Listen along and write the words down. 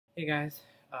Hey guys,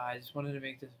 I just wanted to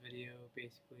make this video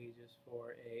basically just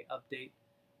for a update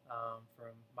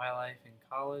from my life in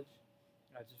college,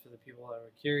 just for the people that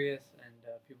were curious and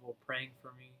people praying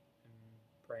for me and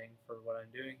praying for what I'm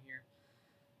doing here.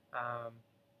 Um,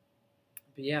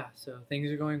 but yeah, so things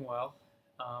are going well.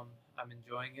 I'm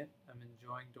enjoying it. I'm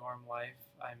enjoying dorm life.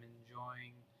 I'm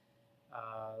enjoying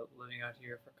living out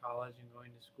here for college and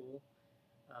going to school.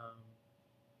 Um,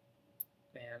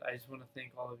 And I just want to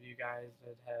thank all of you guys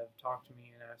that have talked to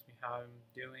me and asked me how I'm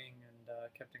doing and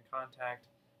kept in contact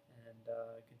and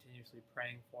continuously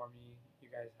praying for me. You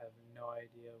guys have no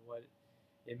idea what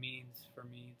it means for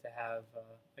me to have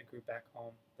a group back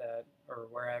home that or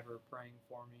wherever praying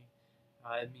for me.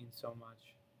 It means so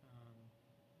much.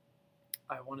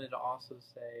 I wanted to also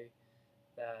say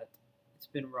that it's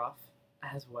been rough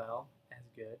as well as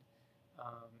good.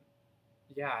 Um,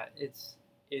 yeah, it's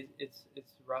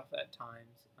rough at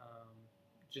times.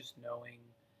 Just knowing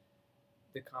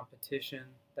the competition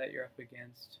that you're up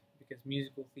against, because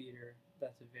musical theater,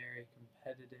 that's a very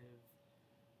competitive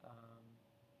um,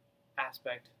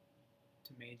 aspect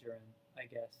to major in. I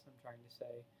guess I'm trying to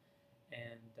say,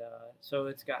 and so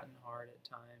it's gotten hard at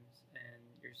times, and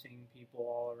you're seeing people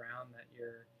all around that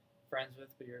you're friends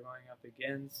with, but you're going up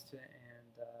against,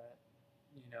 and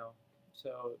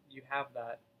so you have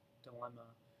that dilemma,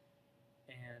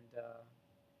 and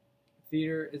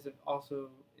theater is also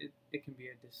it can be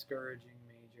a discouraging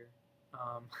major,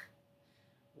 um,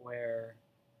 where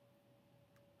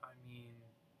I mean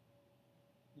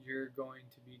you're going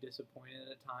to be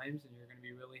disappointed at times and you're going to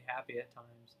be really happy at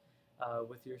times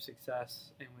with your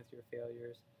success and with your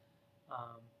failures.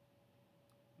 Um,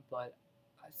 but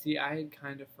see, I had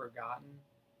kind of forgotten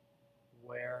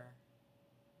where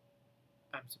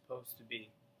I'm supposed to be,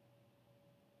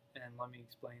 and let me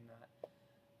explain that.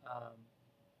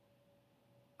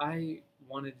 I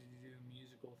wanted to do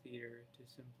musical theater to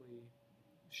simply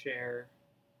share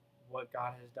what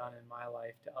God has done in my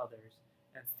life to others.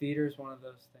 And theater is one of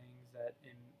those things that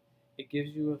it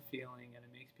gives you a feeling and it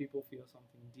makes people feel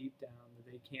something deep down that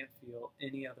they can't feel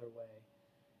any other way.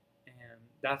 And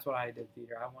that's what I did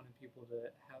theater. I wanted people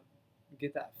to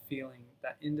get that feeling,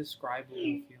 that indescribable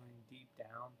feeling deep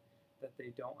down that they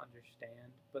don't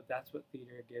understand, but that's what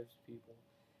theater gives people.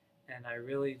 And I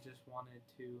really just wanted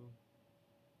to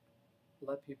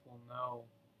let people know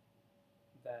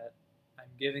that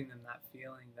I'm giving them that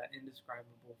feeling, that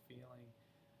indescribable feeling,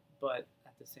 but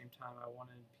at the same time, I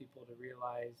wanted people to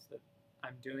realize that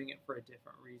I'm doing it for a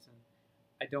different reason.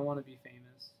 I don't want to be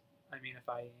famous. I mean, if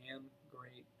I am,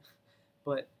 great.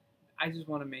 But I just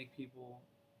want to make people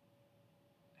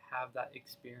have that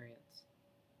experience.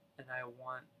 And I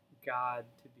want God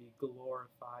to be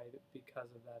glorified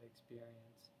because of that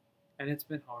experience. And it's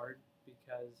been hard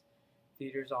because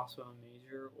theater is also a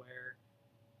major where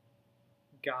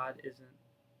God isn't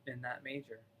in that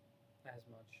major as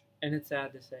much. And it's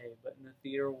sad to say, but in the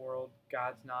theater world,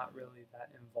 God's not really that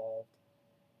involved,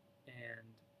 and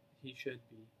He should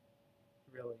be,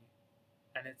 really.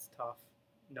 And it's tough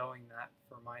knowing that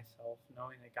for myself,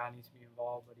 knowing that God needs to be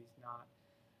involved, but He's not.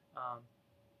 Um,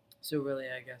 so, really,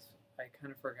 I guess I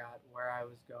kind of forgot where I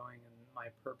was going and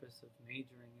my purpose of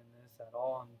majoring in this at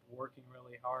all. I'm working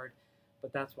really hard,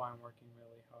 but that's why I'm working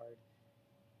really hard.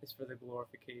 It's for the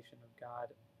glorification of God,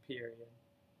 period.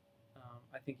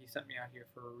 I think He sent me out here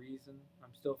for a reason.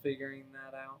 I'm still figuring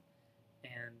that out,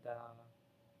 and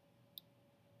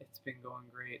it's been going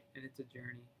great. And it's a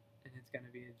journey, and it's going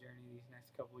to be a journey these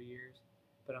next couple of years.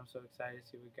 But I'm so excited to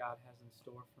see what God has in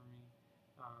store for me.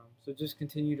 So just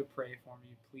continue to pray for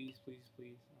me, please, please,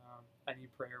 please. I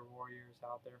need prayer warriors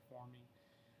out there for me.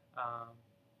 Um,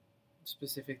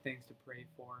 Specific things to pray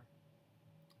for,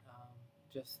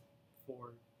 just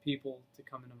for people to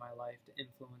come into my life, to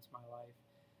influence my life,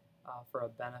 for a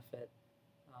benefit,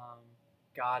 um,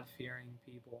 God fearing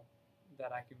people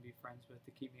that I can be friends with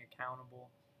to keep me accountable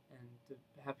and to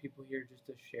have people here just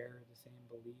to share the same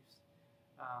beliefs.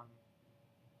 Um,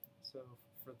 so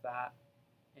for that,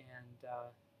 and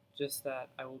just that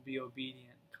I will be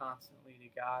obedient constantly to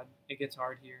God. It gets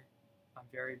hard here. I'm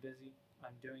very busy.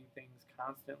 I'm doing things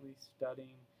constantly,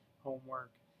 studying, homework,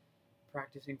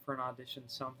 practicing for an audition.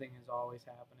 Something is always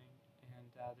happening. And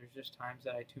there's just times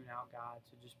that I tune out God.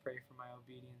 So just pray for my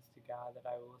obedience to God, that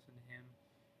I will listen to Him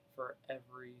for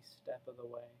every step of the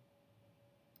way.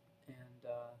 And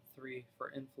three,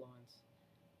 for influence.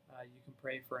 You can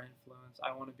pray for influence.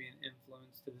 I want to be an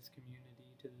influence to this community,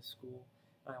 to this school.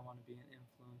 And I want to be an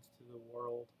influence to the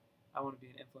world. I want to be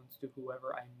an influence to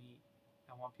whoever I meet.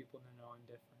 I want people to know I'm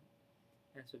different.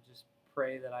 And so just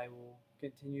pray that I will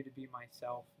continue to be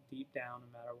myself deep down no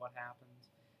matter what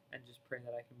happens. and just pray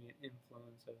that I can be an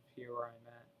influence of here where I'm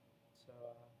at. So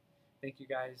thank you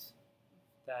guys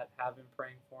that have been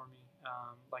praying for me.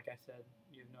 Like I said,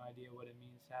 you have no idea what it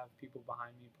means to have people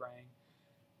behind me praying,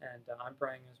 and I'm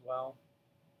praying as well.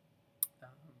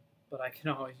 Um, but I can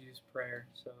always use prayer,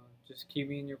 so just keep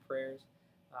me in your prayers.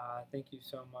 Thank you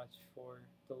so much for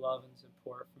the love and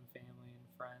support from family and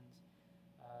friends.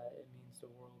 It means the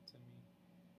world to me.